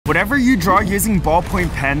Whatever you draw using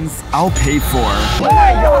ballpoint pens, I'll pay for. Oh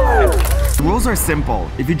my God. The rules are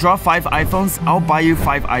simple. If you draw 5 iPhones, I'll buy you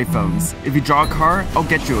 5 iPhones. If you draw a car, I'll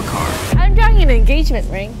get you a car. I'm drawing an engagement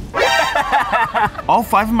ring. All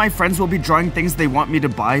 5 of my friends will be drawing things they want me to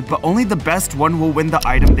buy, but only the best one will win the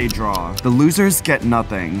item they draw. The losers get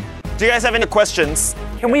nothing. Do you guys have any questions?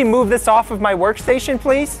 Can we move this off of my workstation,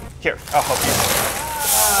 please? Here, I'll help you.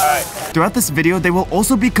 All right. Throughout this video, they will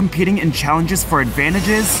also be competing in challenges for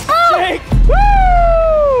advantages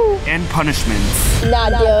and punishments.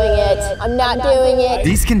 Not doing it. I'm not doing it.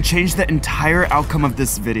 These can change the entire outcome of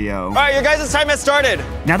this video. All right, your guys' time has started.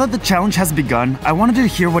 Now that the challenge has begun, I wanted to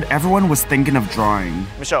hear what everyone was thinking of drawing.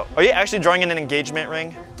 Michelle, are you actually drawing in an engagement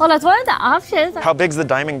ring? Well, that's one of the options. How big's the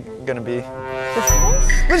diamond gonna be? This one?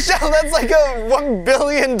 Michelle, that's like a $1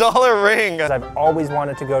 billion ring. I've always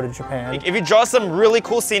wanted to go to Japan. If you draw some really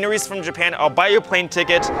cool sceneries from Japan, I'll buy you a plane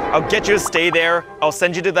ticket, I'll get you to stay there, I'll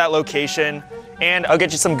send you to that location, and I'll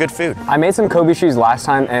get you some good food. I made some Kobe shoes last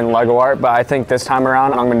time in Lego art, but I think this time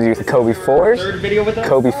around I'm gonna do the Kobe 4s,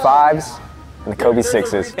 Kobe 5s, and the Kobe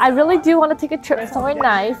 6s. I really do want to take a trip somewhere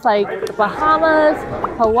nice, like the Bahamas,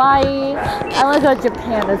 Hawaii. I want to go to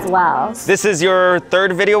Japan as well. This is your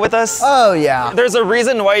 3rd video with us? Oh, yeah. There's a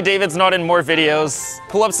reason why David's not in more videos.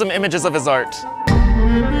 Pull up some images of his art.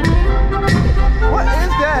 What is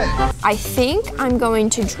that? I think I'm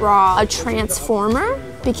going to draw a transformer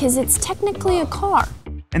because it's technically a car.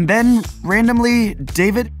 And then, randomly,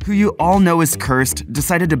 David, who you all know is cursed,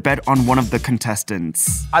 decided to bet on one of the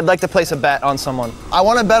contestants. I'd like to place a bet on someone. I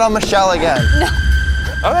want to bet on Michelle again. No.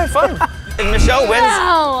 Okay, fine. If Michelle wins,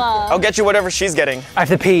 No. I'll get you whatever she's getting. I have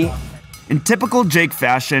to pee. In typical Jake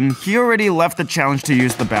fashion, he already left the challenge to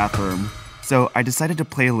use the bathroom. So I decided to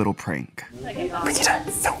play a little prank. Brigitte,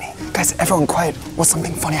 film me. Guys, everyone quiet. What's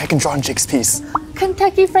something funny I can draw on Jake's piece?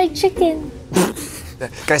 Kentucky Fried Chicken.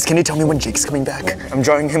 Guys, can you tell me when Jake's coming back? I'm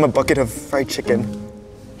drawing him a bucket of fried chicken.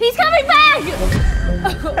 He's coming back!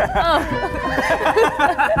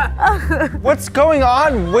 What's going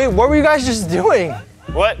on? Wait, what were you guys just doing?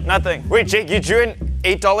 What? Nothing. Wait, Jake, you drew an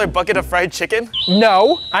 $8 bucket of fried chicken?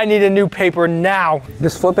 No, I need a new paper now.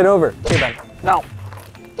 Just flip it over. Here, Ben. No.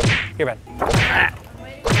 Here, Ben.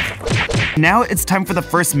 Now it's time for the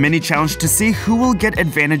first mini challenge to see who will get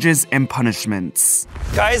advantages and punishments.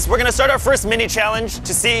 Guys, we're gonna start our first mini challenge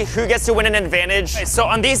to see who gets to win an advantage. So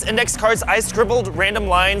on these index cards, I scribbled random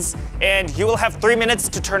lines, and you will have 3 minutes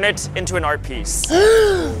to turn it into an art piece.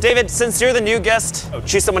 David, since you're the new guest,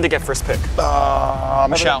 choose someone to get first pick.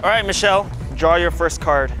 Michelle. All right, Michelle, draw your first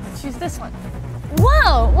card. Choose this one.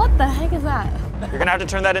 Whoa, what the heck is that? You're gonna have to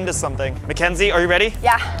turn that into something. Mackenzie, are you ready?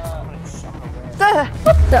 Yeah.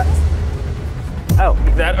 What the? Oh.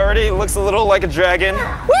 That already looks a little like a dragon.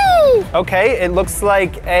 Woo! Okay, it looks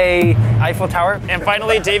like a Eiffel Tower. And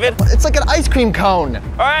finally, David. It's like an ice cream cone. All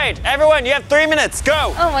right, everyone, you have 3 minutes,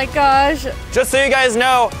 go. Oh my gosh. Just so you guys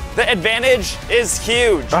know, the advantage is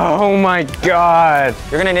huge. Oh my God.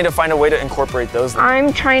 You're gonna need to find a way to incorporate those.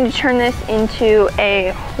 I'm trying to turn this into a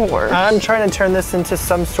horse. I'm trying to turn this into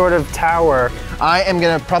some sort of tower. I am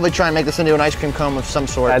gonna probably try and make this into an ice cream cone of some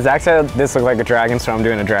sort. As Zach said, this looked like a dragon, so I'm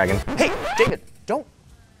doing a dragon. Hey, David, don't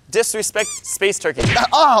disrespect Space Turkey.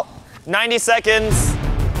 Oh! 90 seconds.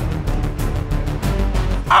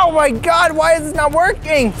 Oh my God, why is this not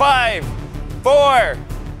working? 5, 4,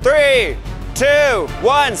 3, 2,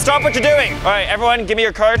 1. Stop what you're doing. All right, everyone, give me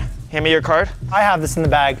your card. Hand me your card. I have this in the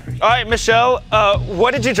bag. All right, Michelle,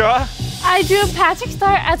 what did you draw? I drew a Patrick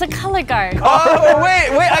Star as a color guard. Oh,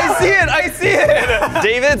 wait, I see it.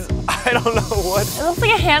 David's, I don't know what. It looks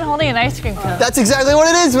like a hand holding an ice cream cone. That's exactly what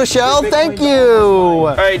it is, Michelle. Thank you.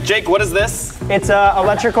 All right, Jake, what is this? It's an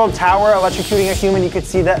electrical tower electrocuting a human. You could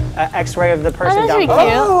see the X-ray of the person that's down pretty below.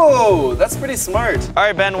 cute. Oh, that's pretty smart. All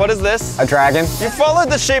right, Ben, what is this? A dragon. You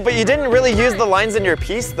followed the shape, but you didn't really use the lines in your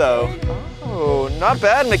piece, though. Oh, not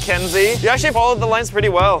bad, Mackenzie. You actually followed the lines pretty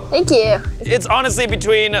well. Thank you. It's honestly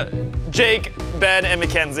between Jake, Ben, and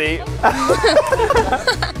Mackenzie.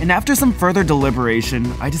 And after some further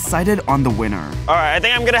deliberation, I decided on the winner. All right, I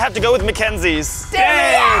think I'm gonna have to go with Mackenzie's.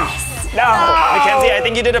 Yes! No! Mackenzie, I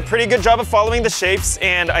think you did a pretty good job of following the shapes,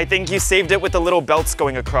 and I think you saved it with the little belts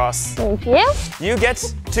going across. Thank you. You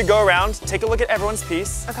get to go around, take a look at everyone's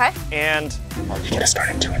piece. Okay. And you get to start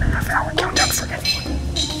a 2.5-hour countdown for everyone.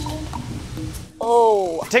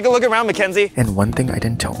 Oh. Take a look around, Mackenzie. And one thing I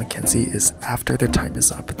didn't tell Mackenzie is after their time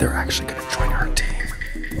is up, they're actually gonna join our team.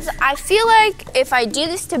 I feel like if I do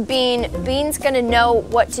this to Bean, Bean's gonna know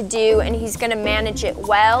what to do and he's gonna manage it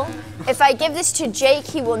well. If I give this to Jake,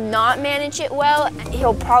 he will not manage it well.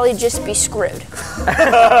 He'll probably just be screwed.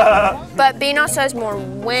 But Bean also has more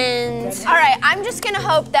wins. All right, I'm just gonna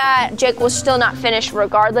hope that Jake will still not finish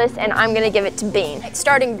regardless, and I'm gonna give it to Bean.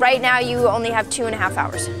 Starting right now, you only have 2.5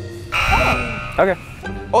 hours. Okay.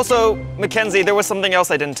 Also, Mackenzie, there was something else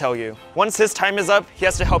I didn't tell you. Once his time is up, he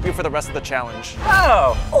has to help you for the rest of the challenge.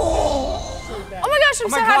 Oh. Oh my gosh, I'm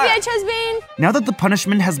so happy I chose Bean. Now that the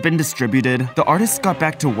punishment has been distributed, the artists got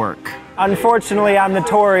back to work. Unfortunately, I'm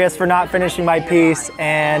notorious for not finishing my piece,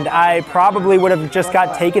 and I probably would have just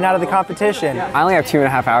got taken out of the competition. I only have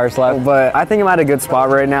 2.5 hours left, but I think I'm at a good spot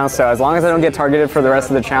right now, so as long as I don't get targeted for the rest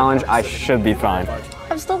of the challenge, I should be fine.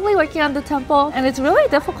 I'm slowly working on the temple, and it's really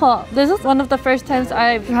difficult. This is one of the first times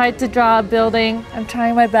I've tried to draw a building. I'm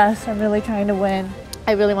trying my best. I'm really trying to win.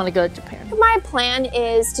 I really want to go to Japan. My plan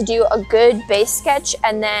is to do a good base sketch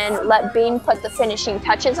and then let Bean put the finishing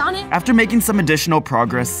touches on it. After making some additional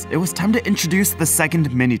progress, it was time to introduce the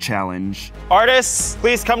second mini challenge. Artists,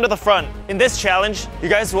 please come to the front. In this challenge, you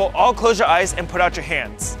guys will all close your eyes and put out your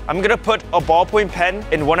hands. I'm gonna put a ballpoint pen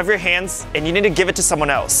in one of your hands, and you need to give it to someone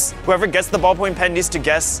else. Whoever gets the ballpoint pen needs to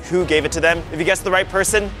guess who gave it to them. If you guess the right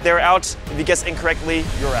person, they're out. If you guess incorrectly,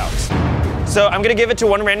 you're out. So I'm gonna give it to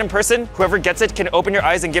one random person. Whoever gets it can open your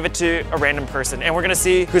eyes and give it to a random person. And we're gonna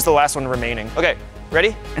see who's the last one remaining. Okay,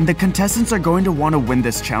 ready? And the contestants are going to want to win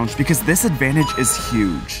this challenge because this advantage is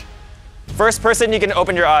huge. First person, you can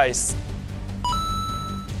open your eyes.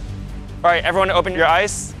 All right, everyone open your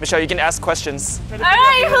eyes. Michelle, you can ask questions. All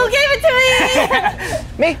right, who gave it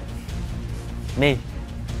to me? Me. Me.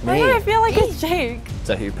 Why do I feel like it's Jake? Is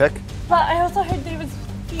that who you pick? But I also heard David's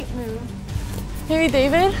feet move. Maybe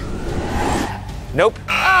David? Nope.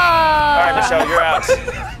 Oh. All right, Michelle, you're out.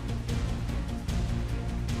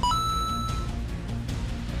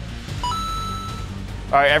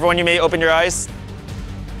 All right, everyone, you may open your eyes.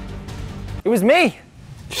 It was me.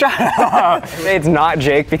 Shut up. It's not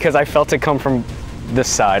Jake because I felt it come from this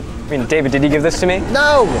side. I mean, David, did you give this to me?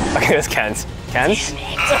 No. Okay, it's Ken's. Ken's? Is it?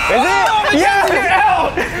 Yes, you're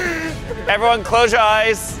out! Everyone, close your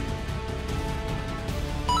eyes.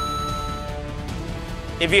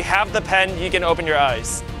 If you have the pen, you can open your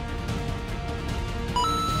eyes.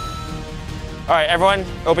 All right, everyone,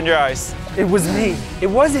 open your eyes. It was me. It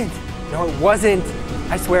wasn't. No, it wasn't.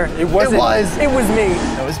 I swear, it wasn't. It was. It was me.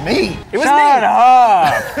 It was me. It was Shut me.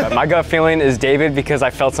 up! But my gut feeling is David because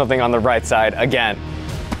I felt something on the right side again.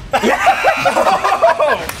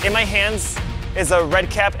 In my hands is a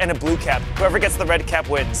red cap and a blue cap. Whoever gets the red cap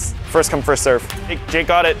wins. First come, first serve. Jake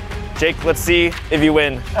got it. Jake, let's see if you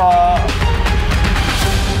win.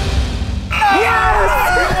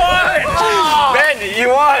 Ben, you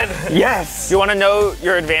won! Yes! You want to know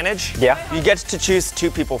your advantage? Yeah. You get to choose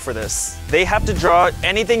 2 people for this. They have to draw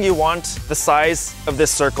anything you want the size of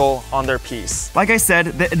this circle on their piece. Like I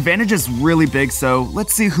said, the advantage is really big, so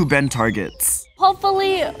let's see who Ben targets.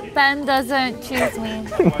 Hopefully, Ben doesn't choose me.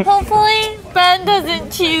 Hopefully, Ben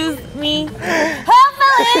doesn't choose me.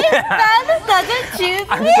 Hopefully, Ben doesn't choose me.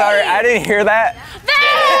 I'm sorry, I didn't hear that. Ben!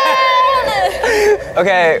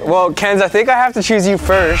 Okay, well, Kenz, I think I have to choose you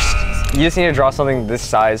first. You just need to draw something this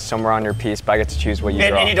size somewhere on your piece, but I get to choose what you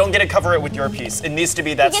draw. And you don't get to cover it with your piece. It needs to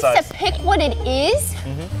be that He size. gets to pick what it is?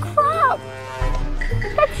 Crap.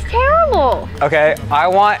 That's terrible. Okay, I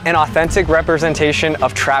want an authentic representation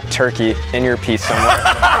of trapped turkey in your piece somewhere.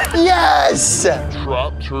 Yes.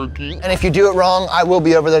 Trap turkey. And if you do it wrong, I will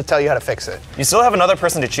be over there to tell you how to fix it. You still have another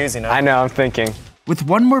person to choose, you know? I know, I'm thinking. With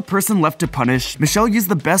one more person left to punish, Michelle used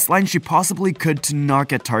the best line she possibly could to not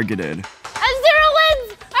get targeted. I have 0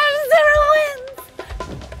 wins! I have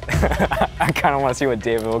 0 wins! I kind of want to see what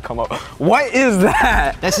David will come up. What is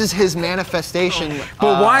that? This is his manifestation.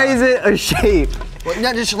 But why is it a shape? Well,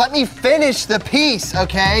 no, just let me finish the piece,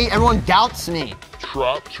 okay? Everyone doubts me.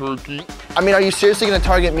 Trap turkey. I mean, are you seriously gonna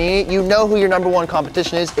target me? You know who your #1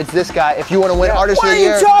 competition is. It's this guy. If you want to win Artist of the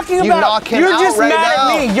Year, What are you talking about? you knock him You're out just right mad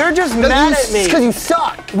now. at me. You're just mad at me. It's because you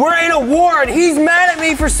suck. We're in a war, and he's mad at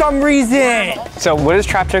me for some reason. So what is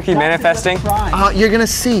Trap Turkey manifesting? You're gonna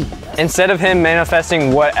see. Instead of him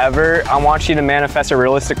manifesting whatever, I want you to manifest a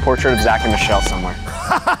realistic portrait of Zach and Michelle somewhere.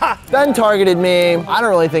 Ben targeted me. I don't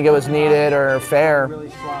really think it was needed or fair.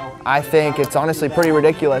 I think it's honestly pretty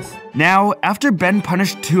ridiculous. Now, after Ben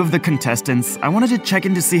punished 2 of the contestants, I wanted to check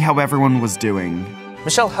in to see how everyone was doing.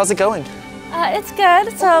 Michelle, how's it going? It's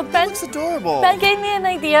good. So Ben, Looks adorable. Ben gave me an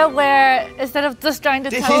idea where instead of just drawing the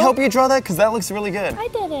Did toe, he help you draw that? Because that looks really good. I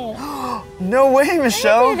did it. No way,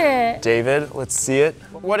 Michelle. I did it. David, let's see it.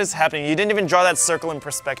 What is happening? You didn't even draw that circle in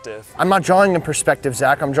perspective. I'm not drawing in perspective,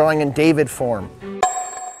 Zach. I'm drawing in David form.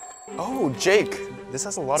 Oh, Jake, This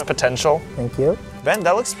has a lot of potential. Thank you. Ben,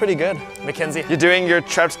 that looks pretty good. Mackenzie, you're doing your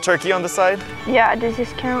trapped turkey on the side? Yeah, does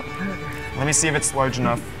this count? Let me see if it's large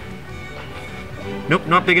enough. Nope,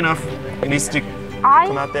 not big enough. It needs to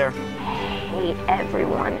come out there. Hate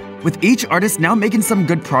everyone. With each artist now making some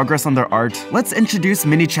good progress on their art, let's introduce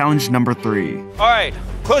mini challenge number 3. All right,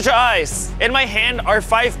 close your eyes. In my hand are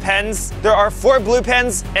 5 pens. There are 4 blue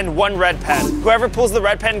pens and 1 red pen. Whoever pulls the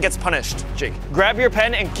red pen gets punished. Jake, grab your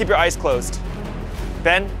pen and keep your eyes closed.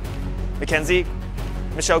 Ben, Mackenzie,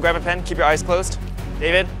 Michelle, grab a pen, keep your eyes closed.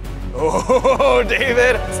 David. Oh,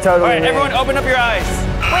 David. It's totally All right, me. everyone open up your eyes.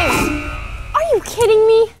 Wait, are you kidding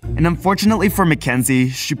me? And unfortunately for Mackenzie,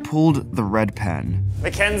 she pulled the red pen.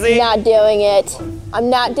 Mackenzie. Not doing it. I'm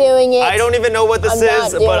not doing it. I don't even know what this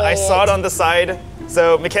is, but I saw it on the side.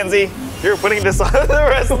 So, Mackenzie, you're putting this on the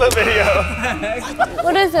rest of the video.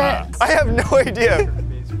 What is it? I have no idea.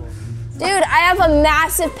 Dude, I have a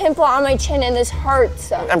massive pimple on my chin and this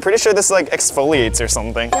hurts. I'm pretty sure this like exfoliates or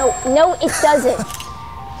something. No, it doesn't.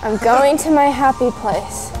 I'm going to my happy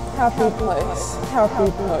place. Happy place.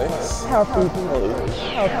 Happy place. Happy place.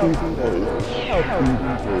 Happy place.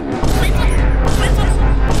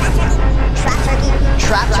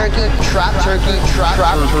 Trap turkey, trap turkey, trap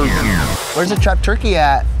turkey. Where's the trap turkey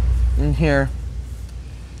at? In here.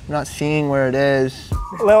 I'm not seeing where it is.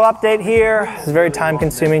 A little update here. It's very time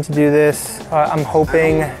consuming to do this. I'm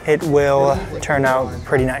hoping it will turn out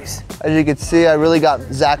pretty nice. As you can see, I really got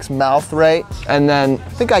Zach's mouth right. And then I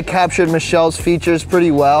think I captured Michelle's features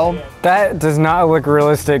pretty well. That does not look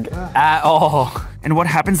realistic at all. And what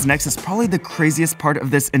happens next is probably the craziest part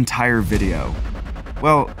of this entire video.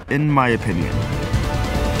 Well, in my opinion.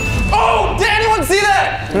 Oh, did anyone see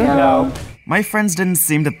that? No. My friends didn't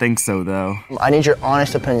seem to think so, though. I need your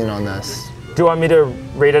honest opinion on this. Do you want me to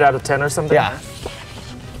rate it out of 10 or something? Yeah.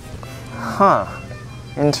 Huh.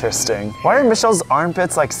 Interesting. Why are Michelle's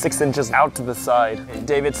armpits like 6 inches out to the side?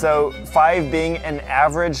 David, so 5 being an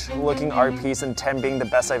average looking art piece and 10 being the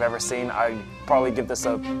best I've ever seen, I'd probably give this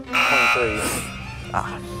a 0.3.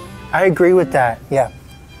 I agree with that, yeah.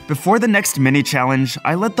 Before the next mini challenge,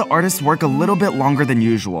 I let the artists work a little bit longer than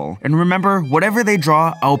usual. And remember, whatever they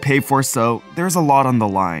draw, I'll pay for, so there's a lot on the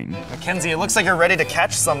line. Mackenzie, it looks like you're ready to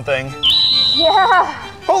catch something. Yeah.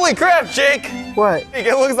 Holy crap, Jake! What?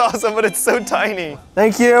 It looks awesome, but it's so tiny.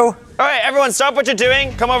 Thank you. All right, everyone, stop what you're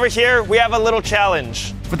doing. Come over here. We have a little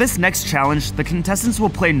challenge. For this next challenge, the contestants will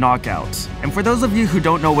play knockout. And for those of you who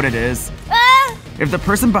don't know what it is, if the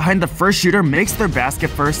person behind the first shooter makes their basket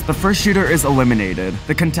first, the first shooter is eliminated.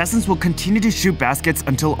 The contestants will continue to shoot baskets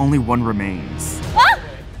until only one remains. All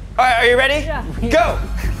right, are you ready? Yeah. Go!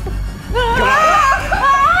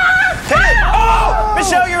 Hit it! Oh!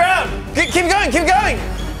 Michelle, you're out! Keep going, keep going!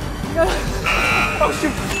 Oh,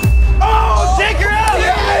 shoot. Oh, Jake, you're out!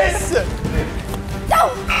 Yes! No!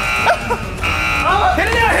 Hit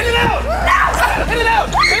it out, hit it out! No! Hit it out,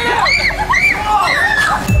 hit it out!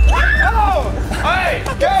 Oh! All right,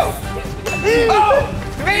 go!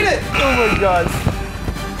 Oh! You made it! Oh my God.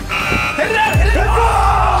 Hit it out, hit it out!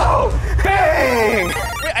 Oh! Bang!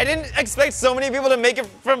 Wait, I didn't expect so many people to make it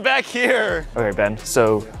from back here. Okay, Ben,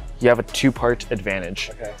 so you have a 2-part advantage.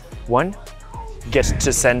 Okay. 1, you get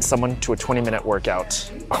to send someone to a 20-minute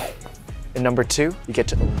workout. And number 2, you get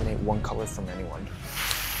to eliminate 1 color from anyone.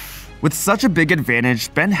 With such a big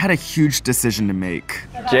advantage, Ben had a huge decision to make.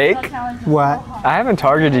 Jake? What? I haven't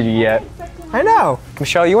targeted you yet. I know.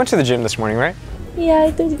 Michelle, you went to the gym this morning, right? Yeah,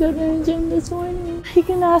 I did go to the gym this morning. You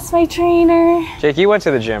can ask my trainer. Jake, you went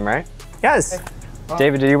to the gym, right? Yes.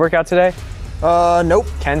 David, did you work out today? Nope.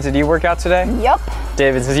 Ken, did you work out today? Yup.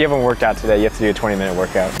 David, since you haven't worked out today, you have to do a 20-minute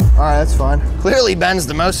workout. All right, that's fine. Clearly, Ben's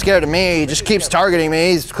the most scared of me. He just keeps targeting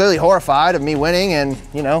me. He's clearly horrified of me winning, and,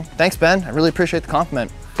 you know, thanks, Ben. I really appreciate the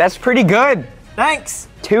compliment. That's pretty good. Thanks.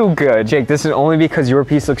 Too good. Jake, this is only because your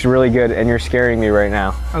piece looks really good and you're scaring me right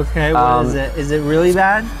now. Okay, what is it? Is it really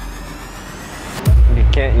bad? You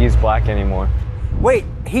can't use black anymore. Wait,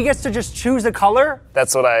 he gets to just choose a color?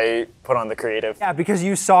 That's what I put on the creative. Yeah, because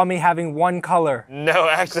you saw me having 1 color. No,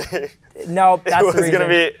 actually. No, that's it the was reason. gonna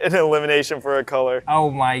be an elimination for a color. Oh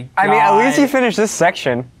my God. I mean, at least you finished this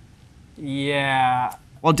section. Yeah.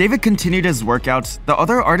 While David continued his workout, the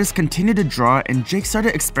other artists continued to draw, and Jake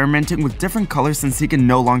started experimenting with different colors since he can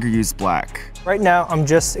no longer use black. Right now, I'm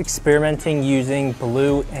just experimenting using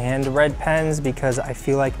blue and red pens because I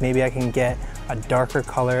feel like maybe I can get a darker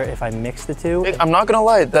color if I mix the 2. I'm not gonna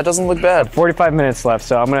lie, that doesn't look bad. 45 minutes left,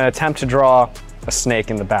 so I'm gonna attempt to draw a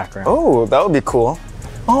snake in the background. Oh, that would be cool.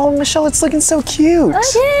 Oh, Michelle, it's looking so cute.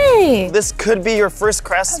 Okay. This could be your first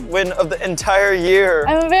crafts win of the entire year.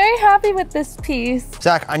 I'm very happy with this piece.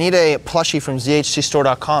 Zach, I need a plushie from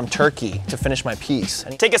zhcstore.com, turkey, to finish my piece.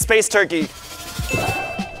 Take a space turkey.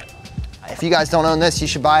 If you guys don't own this, you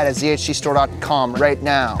should buy it at zhcstore.com right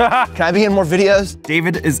now. Can I be in more videos?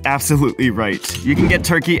 David is absolutely right. You can get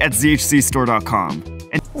turkey at zhcstore.com.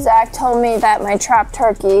 Zach told me that my trap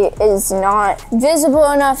turkey is not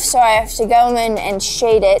visible enough, so I have to go in and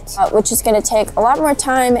shade it, which is going to take a lot more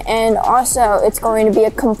time, and also it's going to be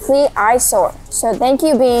a complete eyesore. So thank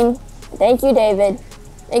you, Bean. Thank you, David.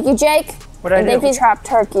 Thank you, Jake. And thank you, Trap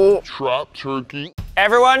Turkey. Trap turkey.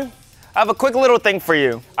 Everyone, I have a quick little thing for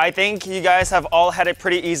you. I think you guys have all had it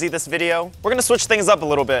pretty easy this video. We're gonna switch things up a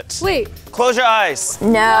little bit. Wait. Close your eyes.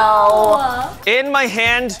 No. In my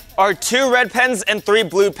hand are 2 red pens and 3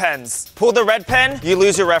 blue pens. Pull the red pen, you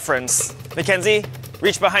lose your reference. Mackenzie,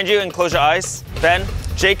 reach behind you and close your eyes. Ben,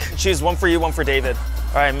 Jake, choose one for you, one for David.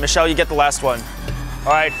 All right, Michelle, you get the last one.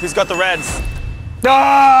 All right, who's got the reds?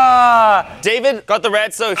 Ah! David got the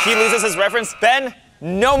red, so he loses his reference. Ben,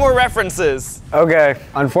 no more references. Okay,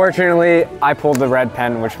 unfortunately, I pulled the red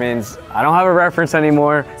pen, which means I don't have a reference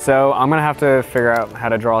anymore, so I'm gonna have to figure out how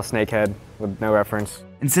to draw a snake head with no reference.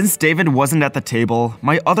 And since David wasn't at the table,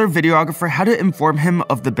 my other videographer had to inform him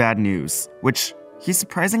of the bad news, which he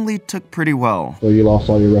surprisingly took pretty well. So you lost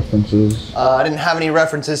all your references? I didn't have any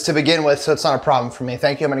references to begin with, so it's not a problem for me.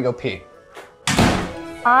 Thank you, I'm gonna go pee.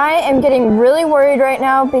 I am getting really worried right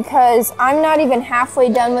now because I'm not even halfway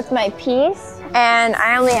done with my piece, and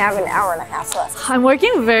I only have an hour and a half left. I'm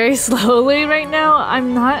working very slowly right now.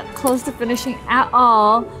 I'm not close to finishing at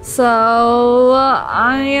all, so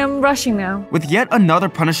I am rushing now. With yet another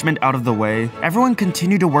punishment out of the way, everyone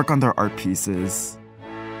continued to work on their art pieces.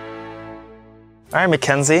 All right,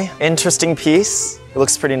 Mackenzie, interesting piece. It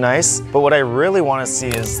looks pretty nice, but what I really want to see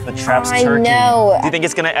is the Traps turkey. I know. Do you think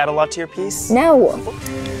it's gonna add a lot to your piece? No.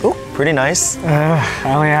 Ooh, pretty nice.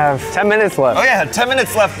 I only have 10 minutes left. Oh yeah, 10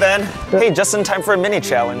 minutes left then. Hey, just in time for a mini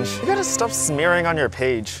challenge. You gotta stop smearing on your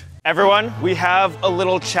page. Everyone, we have a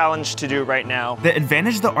little challenge to do right now. The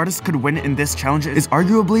advantage the artist could win in this challenge is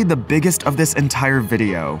arguably the biggest of this entire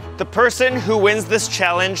video. The person who wins this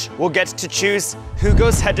challenge will get to choose who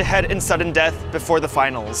goes head-to-head in sudden death before the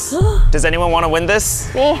finals. Does anyone want to win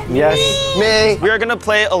this? Me. Yes. Me. We are gonna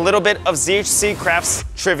play a little bit of ZHC Crafts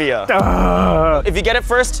trivia. If you get it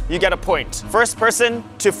first, you get a point. First person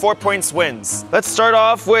to 4 points wins. Let's start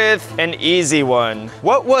off with an easy one.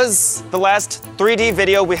 What was the last 3D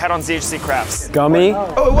video we had on ZHC Crafts? Gummy.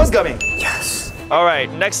 Oh, it was Gummy. Yes. All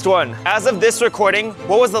right, next one. As of this recording,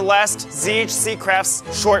 what was the last ZHC Crafts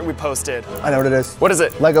short we posted? I know what it is. What is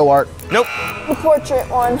it? Lego art. Nope. The portrait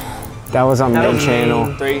one. That was on main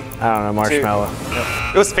channel. 3. I don't know, marshmallow.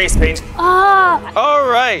 It was face paint. Ah! All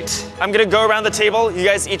right, I'm gonna go around the table. You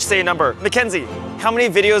guys each say a number. Mackenzie, how many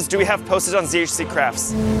videos do we have posted on ZHC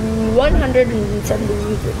Crafts? 170.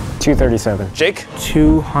 237. Jake?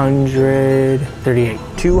 238.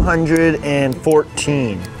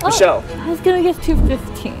 214. Michelle? I was gonna guess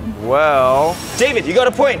 215. Well, David, you got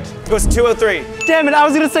a point. It was 203. Damn it, I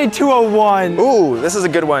was gonna say 201. Ooh, this is a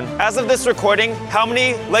good one. As of this recording, how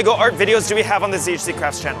many Lego art videos do we have on the ZHC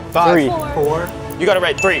Crafts channel? 5. 3. 4. You got it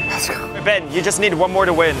right, 3. Ben, you just need one more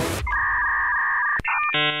to win.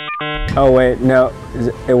 Oh wait, no,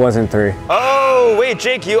 it wasn't 3. Oh, wait,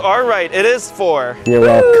 Jake, you are right. It is 4. You're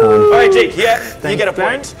welcome. All right, Jake, yeah, you get a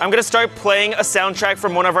point. I'm gonna start playing a soundtrack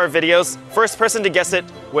from one of our videos. First person to guess it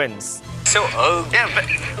wins. So, yeah, but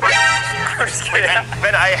I'm just kidding.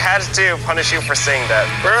 Ben, I had to punish you for saying that.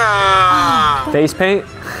 Face paint?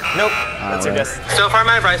 Nope, that's your guess. So far,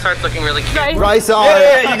 my rice art's looking really cute. Rice on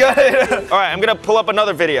Yeah, you got it. All right, I'm gonna pull up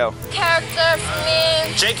another video. Character for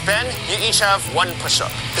me. Jake, Ben, you each have 1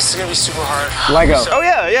 push-up. This is gonna be super hard. Lego. So, Oh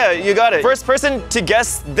yeah, you got it. First person to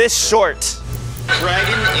guess this short.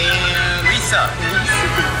 Dragon and Risa.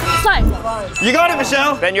 Slime. You got it,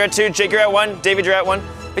 Michelle. Ben, you're at 2. Jake, you're at 1. David, you're at 1.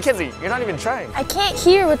 Mackenzie, you're not even trying. I can't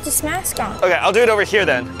hear with this mask on. Okay, I'll do it over here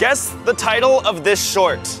then. Guess the title of this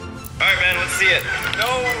short. All right, Ben, let's see it.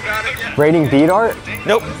 No one got it yet. Rating bead art?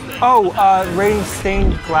 Nope. Oh, rating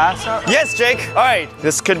stained glass art? Yes, Jake. All right,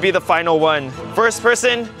 this could be the final one. First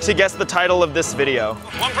person to guess the title of this video.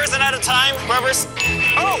 1 person at a time. Whoever's.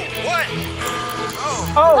 Oh, what?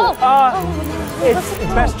 Oh, it's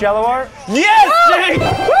best Jello art? Yes, Jake!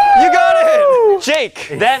 You got it!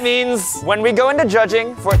 Jake, that means when we go into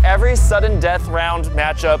judging for every sudden death round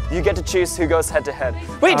matchup, you get to choose who goes head to head.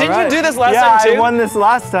 Wait, didn't you do this last time too? Yeah, I won this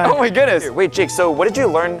last time. Oh my goodness. Wait, Jake, so what did you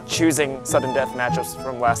learn choosing sudden death matchups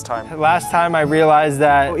from last time? Last time I realized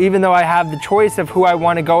that even though I have the choice of who I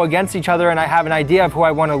want to go against each other and I have an idea of who I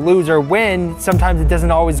want to lose or win, sometimes it doesn't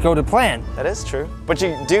always go to plan. That is true. But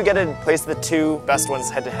you do get to place the two best ones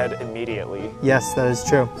head to head immediately. Yes, that is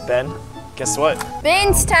true. Ben, guess what?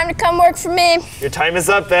 Beans, time to come work for me. Your time is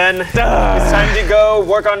up, Ben. It's time to go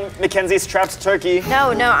work on Mackenzie's trapped turkey. No,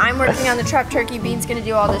 I'm working on the trapped turkey. Bean's gonna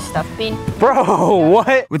do all this stuff. Bean. Bro,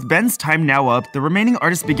 what? With Ben's time now up, the remaining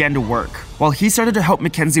artists began to work, while he started to help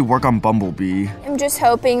Mackenzie work on Bumblebee. I'm just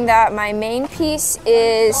hoping that my main piece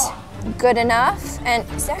is good enough. And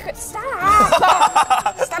Zach,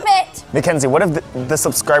 stop! Stop it! Mackenzie, what if the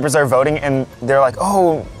subscribers are voting and they're like,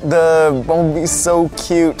 oh, the Bumblebee's so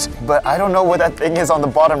cute, but I don't know what that thing is on the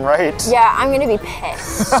bottom right. Yeah, I'm gonna be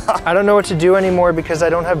pissed. I don't know what to do anymore because I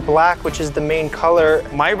don't have black, which is the main color.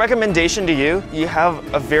 My recommendation to you, you have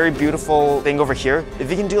a very beautiful thing over here. If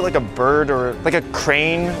you can do like a bird or like a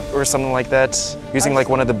crane or something like that, using like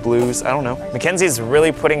one of the blues, I don't know. Mackenzie's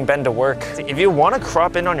really putting Ben to work. If you want to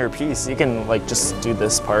crop in on your piece, you can like just do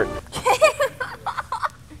this part.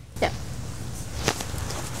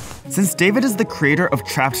 Since David is the creator of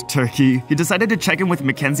Trapped Turkey, he decided to check in with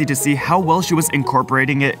Mackenzie to see how well she was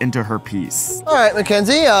incorporating it into her piece. All right,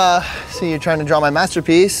 Mackenzie, see you're trying to draw my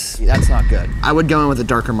masterpiece. That's not good. I would go in with a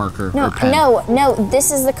darker marker or pen. No,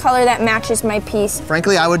 this is the color that matches my piece.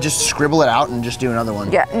 Frankly, I would just scribble it out and just do another one.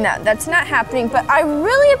 Yeah, no, that's not happening, but I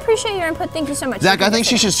really appreciate your input. Thank you so much. Zach, I think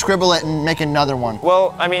she should scribble it and make another one.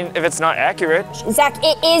 Well, I mean, if it's not accurate. Zach,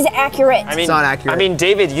 it is accurate. I mean, it's not accurate. I mean,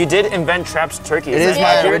 David, you did invent Trapped Turkey. It is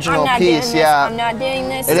my original piece, yeah. I'm not doing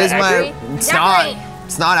this. It is my, it's not.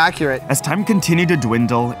 It's not accurate. As time continued to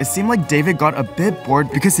dwindle, it seemed like David got a bit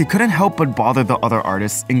bored because he couldn't help but bother the other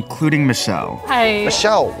artists, including Michelle. Hi.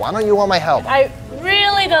 Michelle, why don't you want my help? I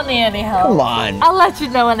really don't need any help. Come on. I'll let you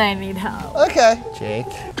know when I need help. Okay. Jake.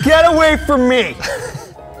 Get away from me!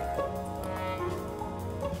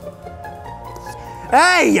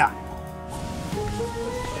 Hey!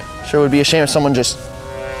 Sure would be a shame if someone just...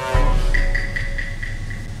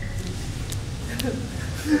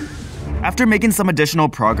 After making some additional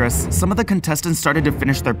progress, some of the contestants started to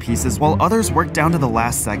finish their pieces while others worked down to the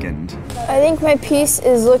last second. I think my piece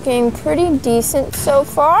is looking pretty decent so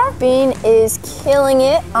far. Bean is killing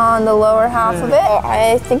it on the lower half of it.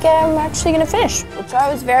 I think I'm actually gonna finish, which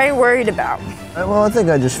I was very worried about. Well, I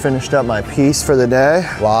think I just finished up my piece for the day.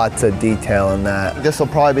 Lots of detail in that. This will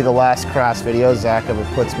probably be the last crafts video Zach ever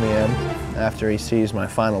puts me in after he sees my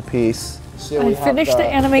final piece. I finished the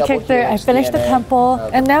anime character, I finished the temple,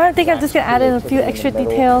 and now I think I'm just gonna add in a few extra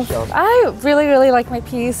details. I really like my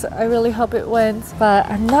piece. I really hope it wins, but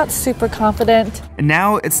I'm not super confident. And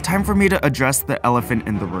now it's time for me to address the elephant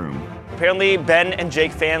in the room. Apparently, Ben and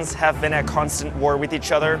Jake fans have been at constant war with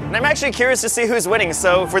each other. And I'm actually curious to see who's winning.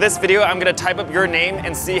 So for this video, I'm gonna type up your name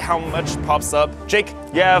and see how much pops up. Jake,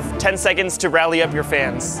 you have 10 seconds to rally up your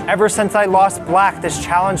fans. Ever since I lost black, this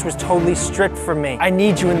challenge was totally strict for me. I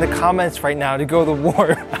need you in the comments right now to go to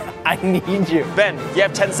war. I need you. Ben, you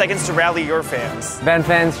have 10 seconds to rally your fans. Ben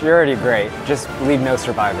fans, you're already great. Just leave no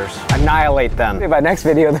survivors. Annihilate them. By next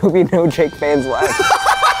video, there'll be no Jake fans left.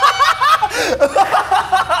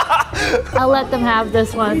 I'll let them have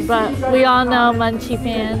this one, but we all know Munchie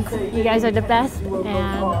fans, you guys are the best,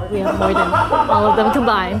 and we have more than all of them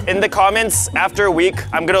combined. In the comments, after a week,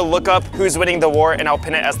 I'm gonna look up who's winning the war and I'll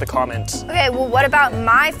pin it as the comment. Okay, well, what about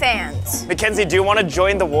my fans? Mackenzie, do you want to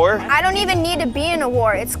join the war? I don't even need to be in a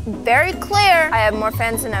war. It's very clear I have more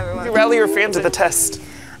fans than everyone. You rally your fans to the test.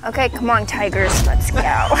 Okay, come on, Tigers, let's go.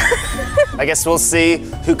 I guess we'll see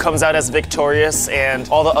who comes out as victorious and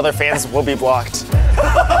all the other fans will be blocked.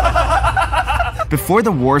 Before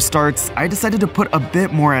the war starts, I decided to put a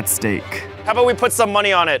bit more at stake. How about we put some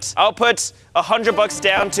money on it? I'll put $100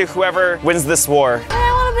 down to whoever wins this war.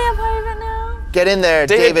 I want to be a part of it now. Get in there,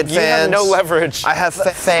 David fans. You have no leverage. I have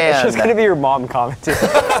fans. It's just gonna be your mom commenting.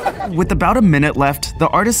 With about a minute left, the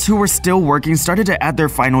artists who were still working started to add their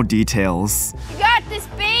final details. You got this,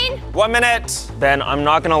 Bean? 1 minute. Ben, I'm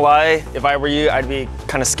not gonna lie. If I were you, I'd be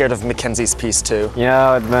kind of scared of Mackenzie's piece too. You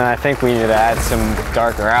know, then I think we need to add some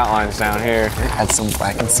darker outlines down here. Add some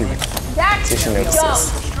black and see. Zach, See if she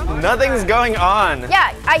notices. Nothing's going on.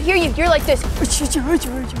 Yeah, I hear you. You're like this.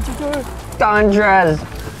 Andres.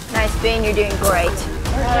 Nice, Bean. You're doing great.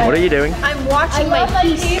 What are you doing? I'm watching my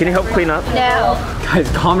piece. Can you help clean up? No. Guys,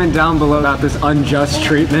 comment down below about this unjust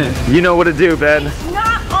treatment. You know what to do, Ben. It's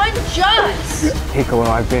not unjust. minutes. Piccolo,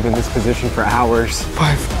 I've been in this position for hours.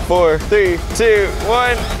 5, 4, 3, 2,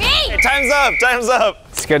 1. Hey, time's up, time's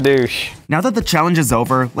up. Skadoosh. Now that the challenge is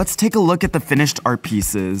over, let's take a look at the finished art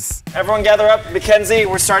pieces. Everyone gather up. Mackenzie,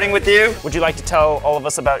 we're starting with you. Would you like to tell all of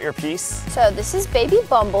us about your piece? So this is baby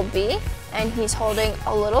Bumblebee, and he's holding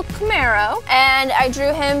a little Camaro. And I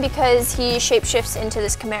drew him because he shapeshifts into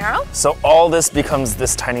this Camaro. So all this becomes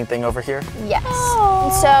this tiny thing over here? Yes.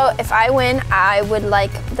 And so if I win, I would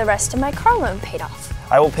like the rest of my car loan paid off.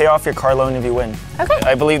 I will pay off your car loan if you win. Okay.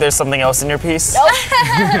 I believe there's something else in your piece. Nope.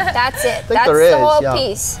 That's it. That's the whole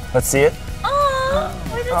piece. Let's see it.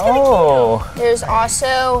 Oh. There's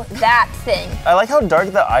also that thing. I like how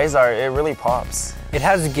dark the eyes are. It really pops. It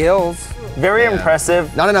has gills. Very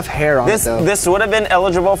impressive. Not enough hair on it though. This would have been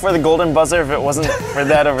eligible for the golden buzzer if it wasn't for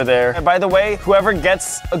that over there. And by the way, whoever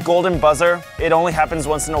gets a golden buzzer, it only happens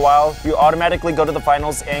once in a while. You automatically go to the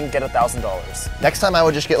finals and get $1,000. Next time I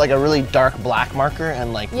would just get like a really dark black marker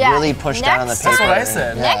and like really push down on the paper. That's what I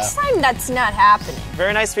said. Next time that's not happening.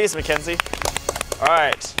 Very nice piece, Mackenzie. All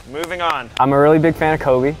right, moving on. I'm a really big fan of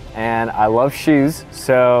Kobe, and I love shoes,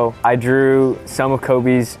 so I drew some of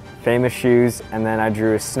Kobe's famous shoes, and then I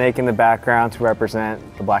drew a snake in the background to represent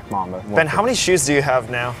the Black Mamba. Ben, how many shoes do you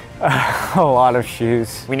have now? A lot of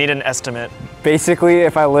shoes. We need an estimate. Basically,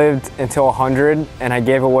 if I lived until 100 and I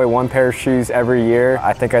gave away one pair of shoes every year,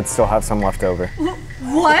 I think I'd still have some left over.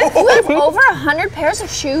 What? You have over 100 pairs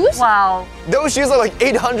of shoes? Wow. Those shoes are like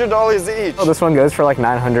 $800 each. Oh, this one goes for like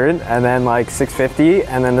 $900, and then like $650,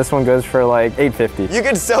 and then this one goes for like $850. You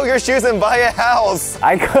could sell your shoes and buy a house.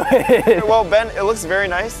 I could. Well, Ben, it looks very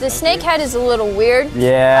nice. The snake head is a little weird.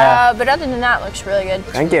 Yeah. But other than that, it looks really good.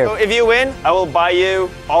 Thank you. So if you win, I will buy you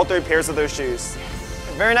all 3 pairs of those shoes.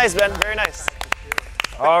 Very nice, Ben, very nice.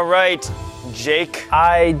 All right, Jake.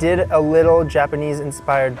 I did a little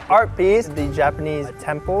Japanese-inspired art piece, the Japanese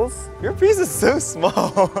temples. Your piece is so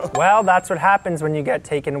small. Well, that's what happens when you get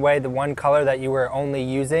taken away the one color that you were only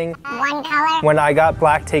using. One color? When I got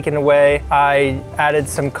black taken away, I added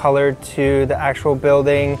some color to the actual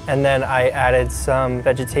building, and then I added some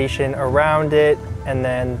vegetation around it. And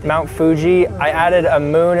then Mount Fuji, I added a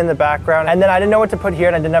moon in the background, and then I didn't know what to put here,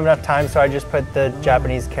 and I didn't have enough time, so I just put the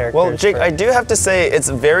Japanese characters. Well, Jake, I do have to say it's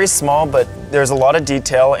very small, but there's a lot of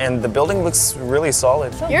detail, and the building looks really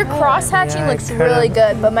solid. Your cross-hatching looks really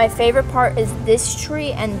good, but my favorite part is this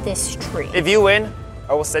tree and this tree. If you win,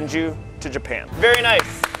 I will send you to Japan. Very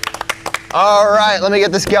nice. All right, let me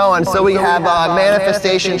get this going. So we have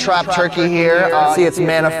manifestation trap turkey here. See, it's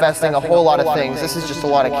manifesting a whole lot of things. This is just a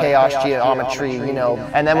lot of chaos geometry, you know.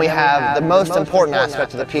 And then we have the most important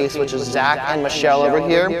aspect of the piece, which is Zach and Michelle over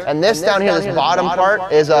here. And this down here, this bottom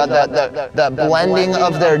part, is the blending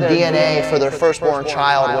of their DNA for their firstborn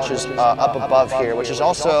child, which is up above here, which is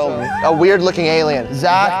also a weird-looking alien.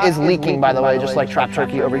 Zach is leaking, by the way, just like trap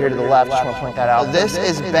turkey over here to the left. Just want to point that out. This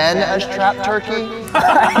is Ben as trap turkey.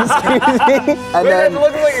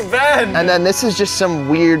 And then this is just some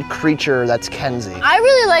weird creature that's Kenzie. I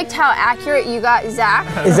really liked how accurate you got Zach.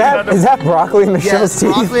 Is that broccoli in Michelle's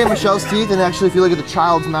teeth? Broccoli in Michelle's teeth, and actually if you look at the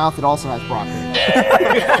child's mouth, it also has broccoli.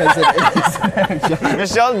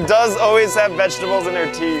 Michelle does always have vegetables in her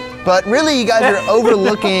teeth. But really, you guys are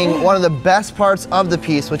overlooking one of the best parts of the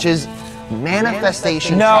piece, which is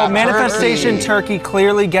manifestation. No, manifestation turkey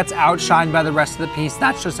clearly gets outshined by the rest of the piece.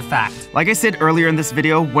 That's just a fact. Like I said earlier in this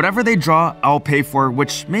video, whatever they draw, I'll pay for,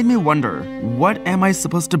 which made me wonder, what am I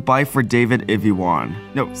supposed to buy for David if he won?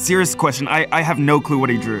 No, serious question, I have no clue what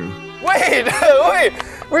he drew. Wait, wait,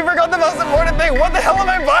 we forgot the most important thing. What the hell am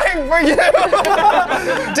I buying for you?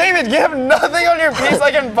 David, you have nothing on your piece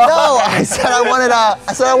I can buy. No, I said I wanted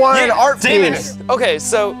an art David, piece. Okay,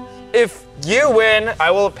 so if you win, I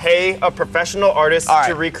will pay a professional artist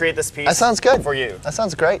to recreate this piece. That sounds good. For you. That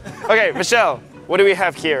sounds great. Okay, Michelle, what do we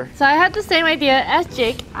have here? So I had the same idea as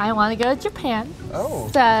Jake. I want to go to Japan. Oh.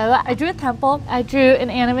 So I drew a temple. I drew an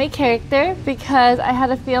anime character because I had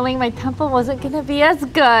a feeling my temple wasn't going to be as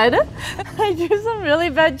good. I drew some really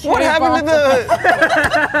bad cherry blossoms.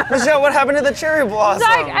 Michelle, what happened to the cherry blossoms?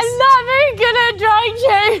 Zach, I'm not very good at drawing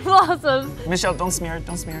cherry blossoms. Michelle, don't smear it,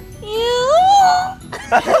 don't smear it. Ew.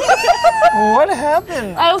 What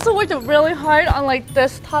happened? I also worked really hard on like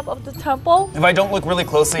this top of the temple. If I don't look really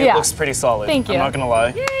closely, it looks pretty solid. Thank you. I'm not gonna lie.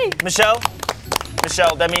 Yay. Michelle,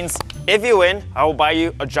 that means if you win, I will buy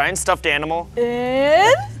you a giant stuffed animal.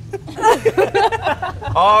 And?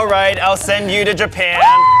 All right, I'll send you to Japan,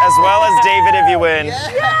 as well as David if you win.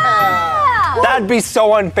 Yeah! That'd be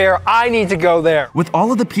so unfair. I need to go there. With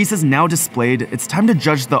all of the pieces now displayed, it's time to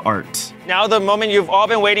judge the art. Now the moment you've all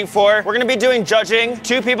been waiting for. We're gonna be doing judging.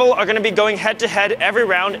 2 people are gonna be going head to head every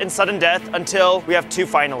round in sudden death until we have 2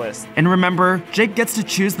 finalists. And remember, Jake gets to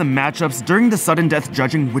choose the matchups during the sudden death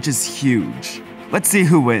judging, which is huge. Let's see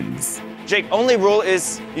who wins. Jake, only rule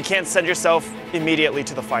is you can't send yourself immediately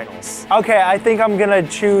to the finals. Okay, I think I'm gonna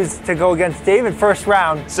choose to go against David first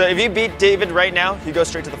round. So if you beat David right now, you go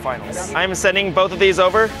straight to the finals. I'm sending both of these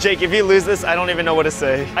over. Jake, if you lose this, I don't even know what to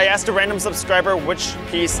say. I asked a random subscriber which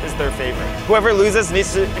piece is their favorite. Whoever loses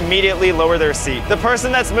needs to immediately lower their seat. The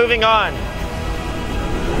person that's moving on.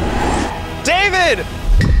 David!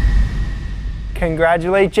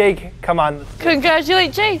 Congratulate Jake. Come on.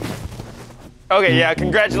 Congratulate Jake. Okay, yeah,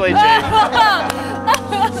 congratulate Jake.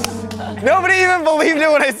 Nobody even believed it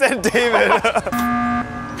when I said David.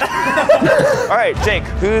 All right, Jake,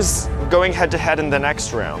 who's going head to head in the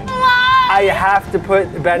next round? I have to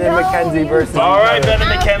put Ben and Mackenzie versus All right, Ben and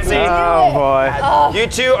Mackenzie. Oh boy. You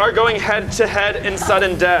 2 are going head to head in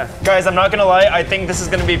sudden death. Guys, I'm not gonna lie, I think this is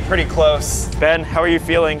gonna be pretty close. Ben, how are you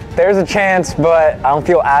feeling? There's a chance, but I don't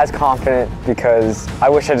feel as confident because I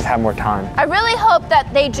wish I just had more time. I really hope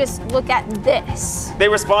that they just look at this. They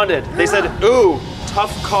responded. They said, ooh,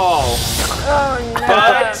 tough call. Oh no.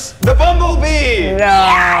 But the bumblebee!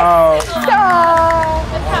 No.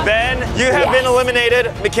 Ben, you have been eliminated.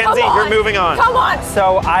 Mackenzie, you're moving on. Come on.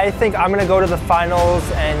 So I think I'm gonna go to the finals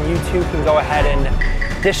and you 2 can go ahead and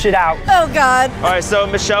dish it out. Oh God. All right, so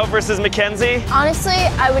Michelle versus Mackenzie. Honestly,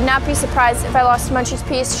 I would not be surprised if I lost Munchie's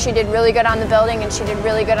piece. She did really good on the building and she did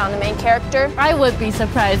really good on the main character. I would be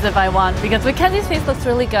surprised if I won because Mackenzie's face looks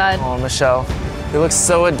really good. Oh, Michelle, you look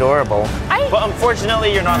so adorable. But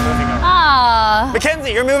unfortunately, you're not moving on. Ah.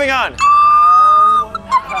 Mackenzie, you're moving on.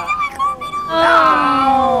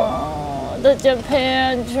 Oh, the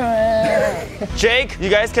Japan trip. Jake, you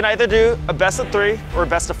guys can either do a best of 3 or a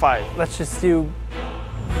best of 5. Let's just do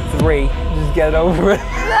 3. Just get it over with.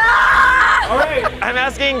 All right, I'm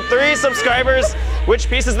asking 3 subscribers which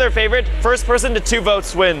piece is their favorite. First person to 2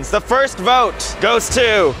 votes wins. The first vote goes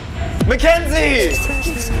to Mackenzie.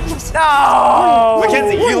 No!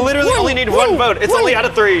 Mackenzie, you literally only need 1 vote. It's only out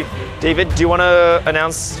of 3. David, do you want to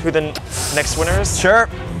announce who the next winner is? Sure.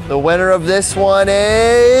 The winner of this one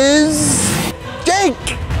is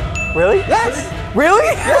Jake. Really? Yes.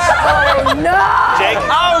 Really? Oh no! Jake.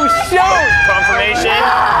 Oh shoot! Confirmation.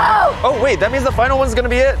 No! Oh wait, that means the final one's gonna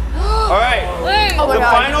be it. All right. Wait. Oh my The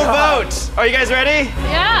God. final vote. Are you guys ready?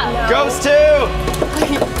 Yeah. Goes to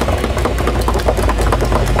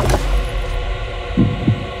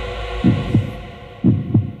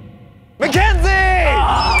Mackenzie!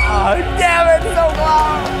 Oh, damn it, so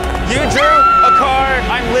close! You drew a card.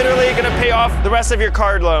 I'm literally gonna pay off the rest of your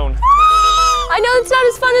card loan. I know it's not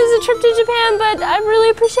as fun as a trip to Japan, but I really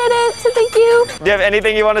appreciate it, so thank you. Do you have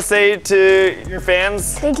anything you want to say to your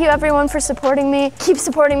fans? Thank you everyone for supporting me. Keep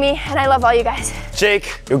supporting me, and I love all you guys.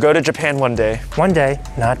 Jake, you'll go to Japan one day. One day,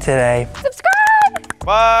 not today. Subscribe!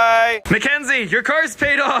 Bye! Mackenzie, your car's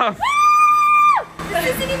paid off! This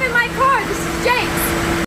isn't even my car, this is Jake's.